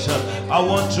voice. I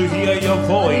want to hear your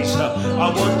voice. I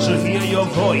want to hear your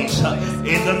voice.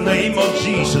 In the name of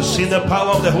Jesus, in the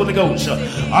power of the Holy Ghost,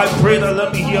 I pray that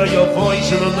let me hear your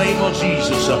voice in the name of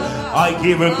Jesus. I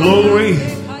give you glory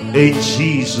in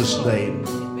Jesus' name.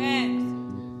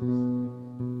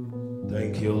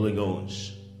 Thank you, Holy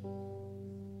Ghost.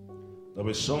 There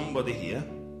is somebody here.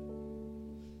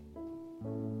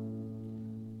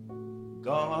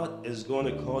 God is going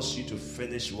to cause you to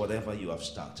finish whatever you have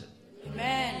started.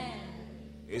 Amen.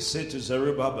 He said to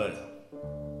Zerubbabel,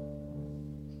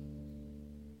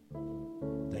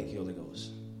 thank you, Holy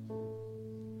Ghost.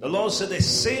 The Lord said, the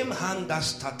same hand that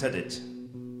started it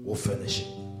will finish it.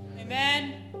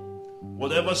 Amen.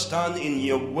 Whatever stand in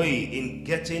your way in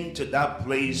getting to that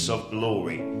place of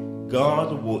glory,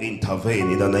 God will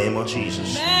intervene in the name of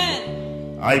Jesus.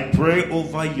 Amen. I pray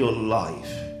over your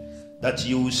life that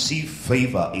you will see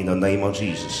favor in the name of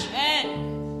Jesus. Amen.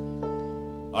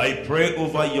 I pray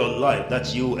over your life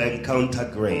that you encounter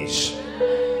grace.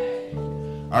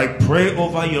 I pray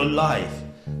over your life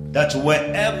that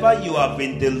wherever you have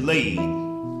been delayed,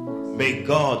 may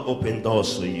God open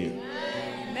doors for you.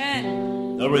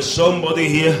 Amen. There is somebody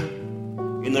here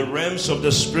in the realms of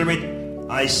the spirit.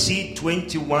 I see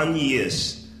 21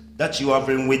 years that you have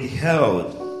been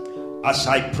withheld. As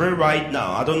I pray right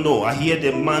now, I don't know, I hear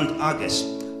the month August.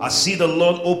 I see the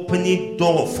Lord opening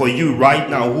door for you right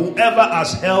now. Whoever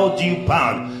has held you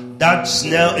bound, that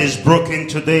snare is broken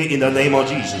today in the name of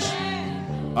Jesus.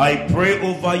 I pray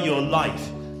over your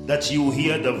life that you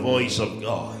hear the voice of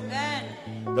God.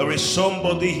 There is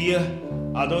somebody here,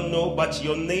 I don't know, but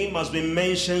your name has been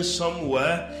mentioned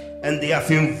somewhere and they have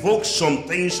invoked some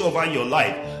things over your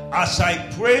life. As I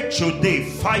pray today,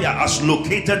 fire has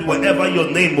located wherever your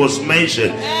name was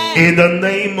mentioned. In the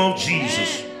name of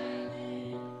Jesus.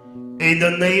 In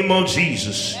the name of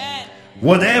Jesus.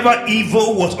 Whatever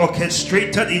evil was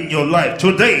orchestrated in your life,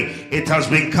 today it has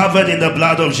been covered in the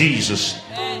blood of Jesus.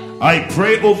 I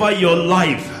pray over your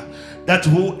life that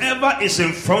whoever is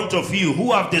in front of you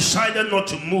who have decided not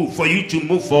to move, for you to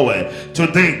move forward,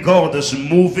 today God is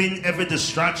moving every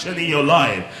distraction in your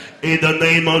life in the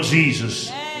name of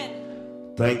Jesus.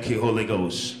 Thank you, Holy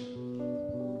Ghost.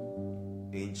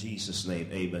 In Jesus' name,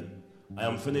 amen. I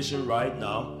am finishing right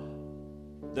now.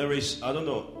 There is, I don't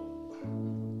know,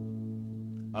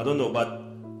 but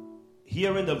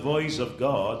hearing the voice of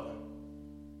God,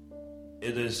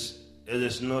 it is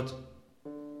not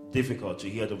difficult to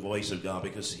hear the voice of God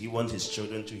because He wants His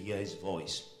children to hear His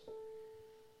voice.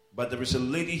 But there is a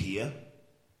lady here.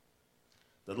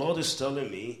 The Lord is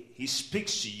telling me He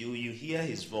speaks to you, you hear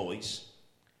His voice,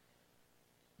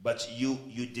 but you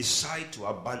decide to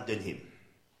abandon Him.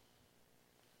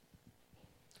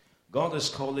 God is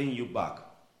calling you back.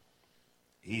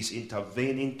 He's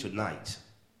intervening tonight.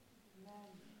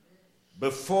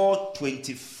 Before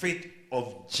 25th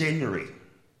of January.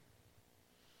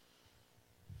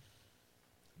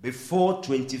 Before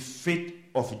 25th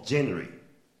of January.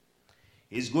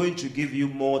 He's going to give you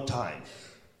more time.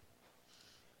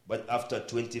 But after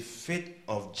 25th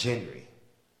of January,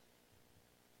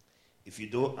 if you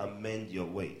don't amend your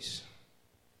ways,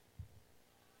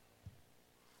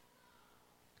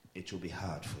 it will be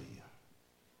hard for you.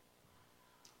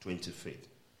 25th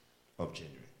of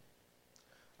January.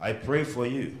 I pray for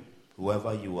you,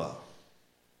 whoever you are,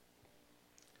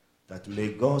 that may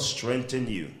God strengthen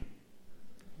you,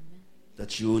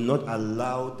 that you will not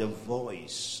allow the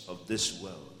voice of this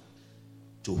world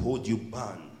to hold you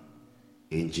bound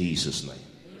in Jesus' name.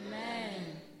 Amen.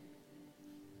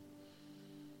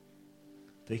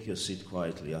 Take your seat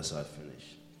quietly as I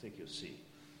finish. Take your seat.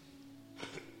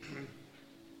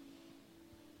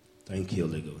 Thank you,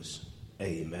 Holy Ghost.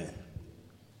 Amen.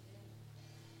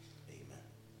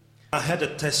 I heard the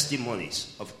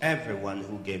testimonies of everyone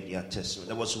who gave their testimony.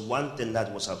 There was one thing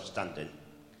that was outstanding.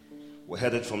 We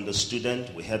heard it from the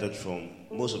student. We heard it from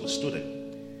most of the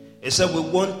students. It said we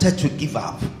wanted to give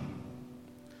up,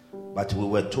 but we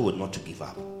were told not to give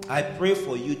up. I pray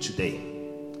for you today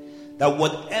that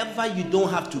whatever you don't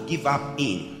have to give up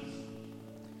in,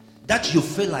 that you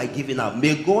feel like giving up,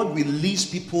 may God release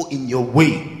people in your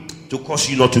way to cause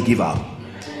you not to give up.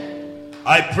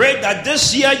 I pray that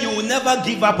this year you will never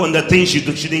give up on the things you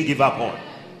shouldn't give up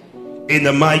on. In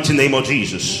the mighty name of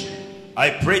Jesus.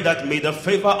 I pray that may the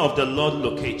favor of the Lord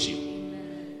locate you.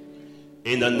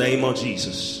 In the name of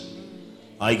Jesus.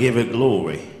 I give it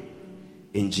glory.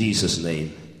 In Jesus'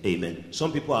 name. Amen.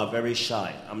 Some people are very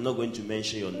shy. I'm not going to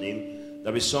mention your name.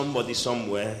 There is somebody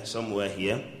somewhere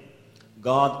here.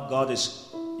 God is,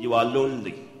 you are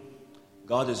lonely.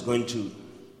 God is going to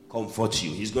comfort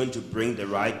you. He's going to bring the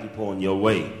right people on your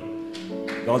way.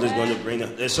 God is going to bring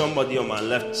them. There's somebody on my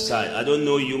left side. I don't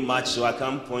know you much, so I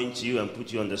can't point to you and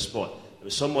put you on the spot.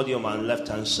 There's somebody on my left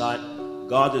hand side.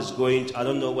 God is going to, I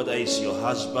don't know whether it's your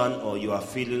husband or you are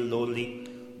feeling lonely,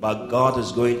 but God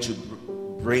is going to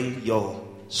bring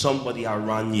somebody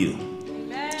around you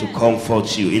to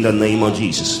comfort you in the name of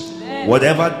Jesus.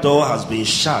 Whatever door has been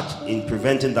shut in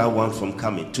preventing that one from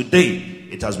coming, today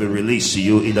it has been released to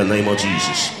you in the name of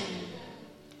Jesus.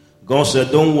 God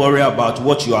said, don't worry about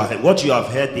what you have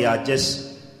heard. They are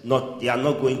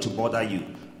not going to bother you.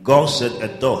 God said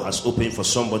a door has opened for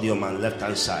somebody on my left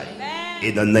hand side.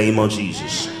 In the name of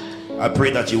Jesus. I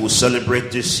pray that you will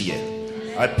celebrate this year.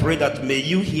 I pray that may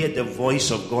you hear the voice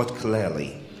of God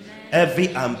clearly. Every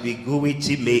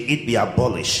ambiguity, may it be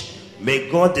abolished. May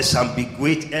God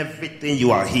disambiguate everything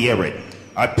you are hearing.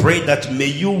 I pray that may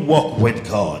you walk with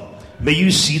God. May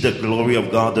you see the glory of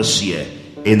God this year.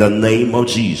 In the name of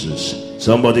Jesus.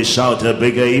 Somebody shout a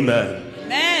big amen.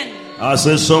 Amen. I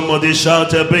said somebody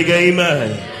shout a big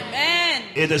amen. Amen.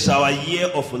 It is our year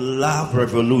of love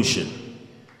revolution.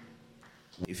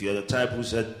 If you're the type who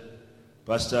said,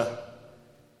 Pastor,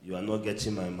 you are not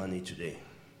getting my money today,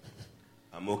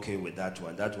 I'm okay with that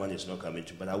one. That one is not coming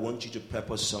to. But I want you to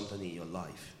purpose something in your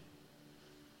life.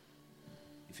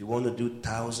 If you want to do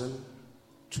 1,000,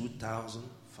 2,000,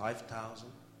 5,000,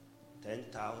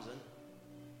 10,000,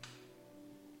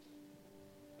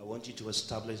 I want you to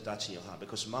establish that in your heart,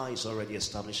 because mine is already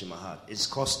established in my heart. It's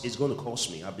going to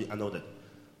cost me. I know that.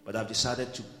 But I've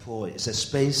decided to pour it. It's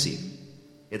expensive.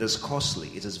 It is costly.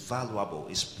 It is valuable.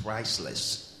 It's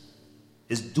priceless.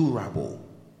 It's durable.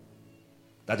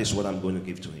 That is what I'm going to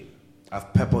give to him.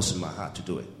 I've purpose in my heart to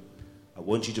do it. I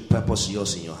want you to purpose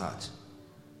yours in your heart.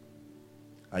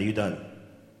 Are you done?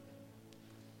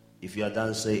 If you are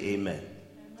done, say amen.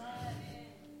 Amen.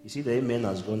 You see, the amen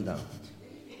has gone down.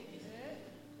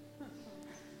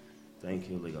 Thank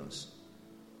you, Holy Ghost.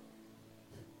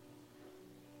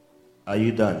 Are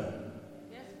you done?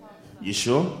 Yes, Pastor. You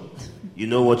sure? You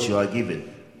know what you are giving?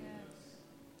 Yes.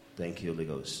 Thank you, Holy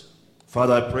Ghost.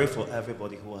 Father, I pray for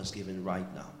everybody who has given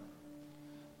right now,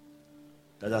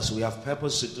 that as we have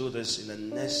purpose to do this in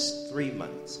the next 3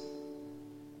 months,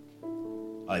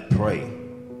 I pray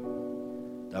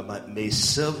that may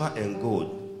silver and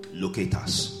gold locate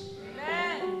us.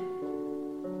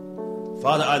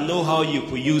 Father, I know how you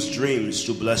could use dreams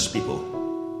to bless people.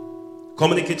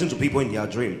 Communicating to people in their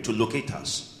dream to locate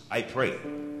us. I pray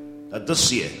that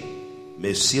this year,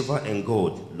 may silver and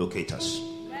gold locate us.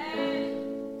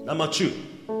 Number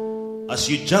 2, as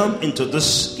you jump into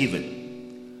this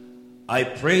giving, I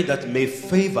pray that may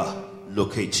favor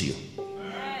locate you.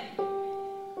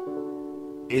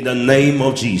 In the name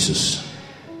of Jesus.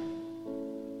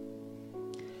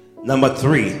 Number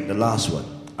 3, the last one.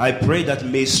 I pray that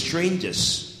may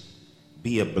strangers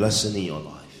be a blessing in your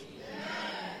life.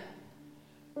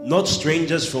 Not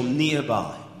strangers from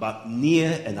nearby, but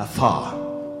near and afar.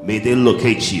 May they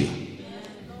locate you.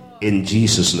 In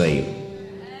Jesus' name.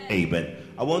 Amen.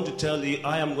 I want to tell you,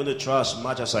 I am going to try as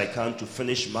much as I can to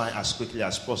finish mine as quickly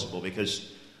as possible,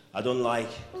 because I don't like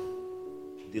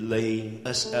delaying.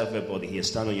 Let's everybody here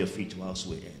stand on your feet whilst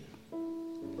we're in.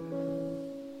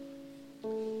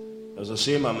 It's a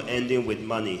shame I'm ending with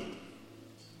money.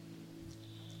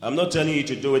 I'm not telling you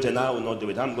to do it and I will not do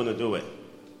it. I'm going to do it.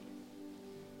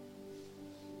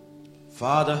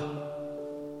 Father,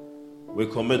 we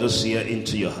commit us here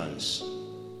into your hands.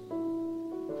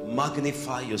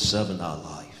 Magnify yourself in our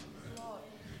life.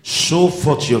 Show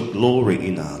forth your glory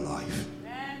in our life.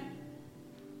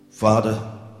 Father,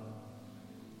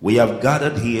 we have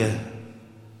gathered here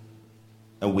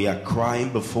and we are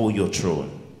crying before your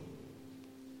throne.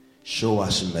 Show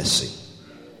us mercy.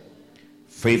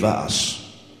 Favor us.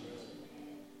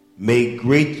 May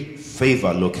great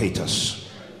favor locate us.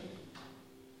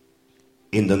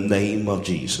 In the name of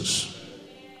Jesus.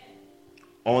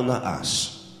 Honor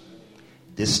us.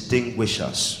 Distinguish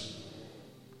us.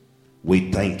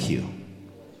 We thank you.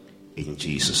 In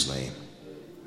Jesus' name.